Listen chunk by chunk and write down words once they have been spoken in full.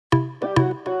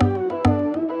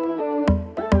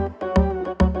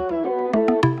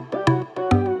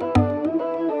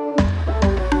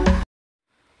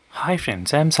Hi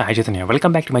friends, I'm Sai Chaitanya.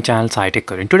 Welcome back to my channel Sai Tech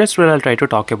Career. In today's video, I'll try to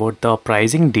talk about the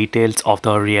pricing details of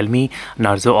the Realme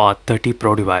Narzo 30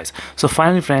 Pro device. So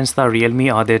finally friends, the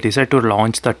Realme they decided to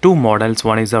launch the two models.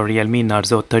 One is the Realme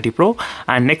Narzo 30 Pro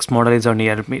and next model is the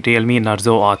Realme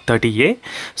Narzo 30A.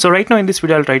 So right now in this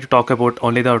video, I'll try to talk about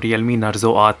only the Realme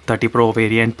Narzo 30 Pro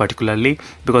variant particularly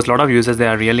because a lot of users, they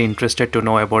are really interested to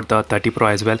know about the 30 Pro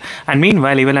as well. And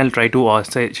meanwhile, even I'll try to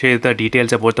share the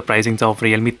details about the pricings of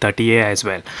Realme 30A as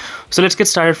well. So let's get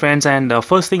started friends, and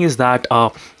first thing is that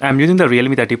I'm using the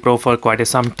Realme 30 Pro for quite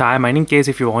some time, and in case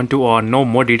if you want to know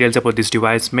more details about this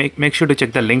device, make sure to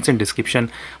check the links in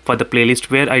description for the playlist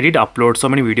where I did upload so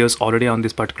many videos already on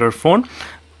this particular phone.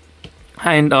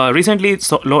 And recently,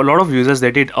 lot of users, they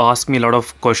did ask me a lot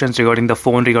of questions regarding the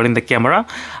phone, regarding the camera,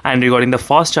 and regarding the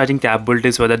fast charging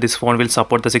capabilities, whether this phone will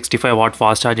support the 65-watt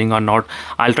fast charging or not.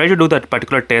 I'll try to do that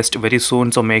particular test very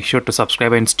soon, so make sure to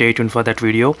subscribe and stay tuned for that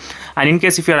video. And in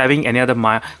case if you're having any other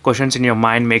questions in your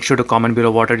mind, make sure to comment below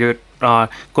what are your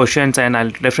questions, and I'll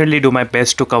definitely do my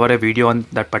best to cover a video on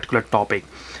that particular topic.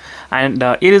 And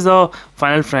it is the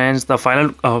final friends, the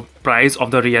final price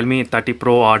of the Realme 30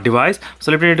 Pro device.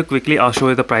 So let me quickly show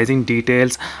you the pricing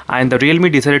details. And the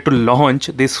Realme decided to launch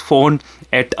this phone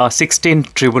at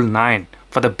 16,999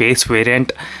 for the base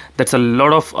variant. That's a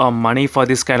lot of money for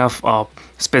this kind of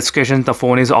specifications the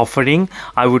phone is offering.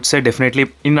 I would say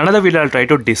definitely in another video I'll try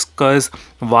to discuss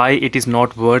why it is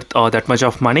not worth that much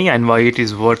of money and why it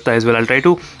is worth as well. I'll try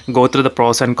to go through the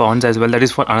pros and cons as well. That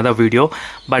is for another video,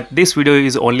 but this video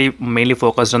is only mainly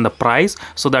focused on the price,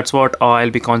 so that's what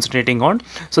I'll be concentrating on.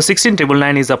 So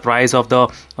 16,999 is the price of the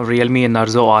Realme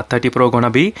Narzo 30 Pro gonna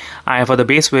be, and for the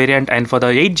base variant and for the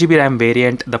 8GB RAM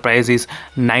variant the price is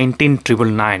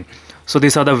 19,999. So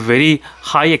these are the very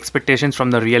high expectations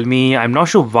from the Realme. I'm not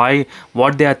sure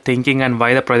what they are thinking and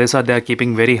why the prices are they are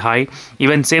keeping very high.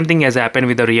 Even same thing has happened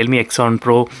with the Realme X7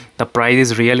 Pro. The price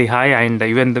is really high, and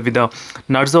even with the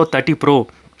Narzo 30 Pro,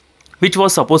 which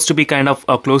was supposed to be kind of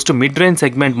close to mid-range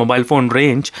segment mobile phone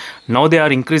range, now they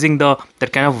are increasing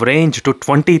that kind of range to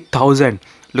 20,000.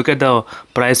 Look at the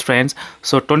price friends.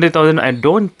 So 20,000, I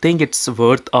don't think it's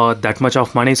worth that much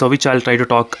of money, so which I'll try to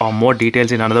talk more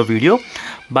details in another video.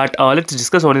 But let's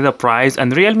discuss only the price.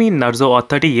 And Realme Narzo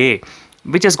 30A,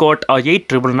 which has got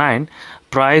 8,999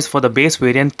 price for the base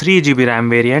variant, 3GB RAM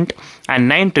variant, and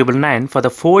 9,999 for the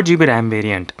 4GB RAM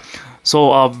variant.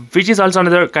 So which is also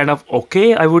another kind of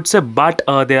okay, I would say, but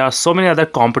there are so many other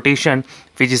competition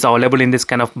which is available in this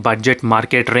kind of budget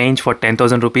market range for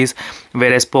 10,000 rupees,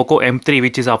 whereas Poco M3,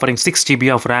 which is offering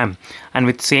 6GB of RAM and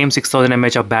with same 6000 mAh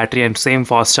of battery and same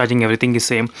fast charging, everything is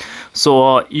same.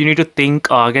 So you need to think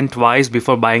again twice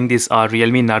before buying this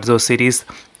Realme Narzo series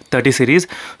 30 series.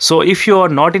 So if you are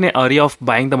not in a hurry of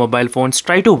buying the mobile phones,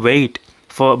 try to wait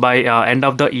for by end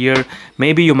of the year.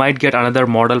 Maybe you might get another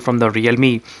model from the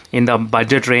Realme in the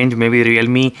budget range, maybe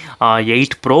Realme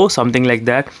 8 Pro, something like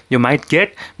that you might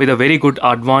get with a very good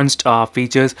advanced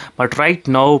features. But right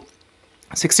now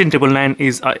 16,999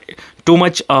 is too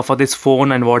much for this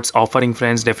phone and what's offering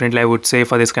friends, definitely I would say,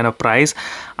 for this kind of price.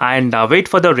 And wait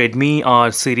for the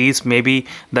Redmi series. Maybe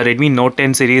the Redmi Note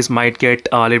 10 series might get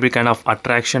a little bit kind of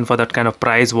attraction for that kind of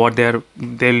price what they'll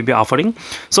be offering.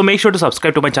 So make sure to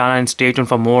subscribe to my channel and stay tuned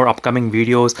for more upcoming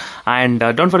videos. And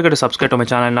don't forget to subscribe to my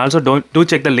channel, and also do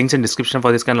check the links in description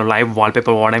for this kind of live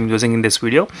wallpaper what I'm using in this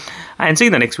video. And see you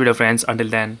in the next video friends. Until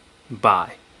then,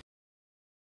 bye.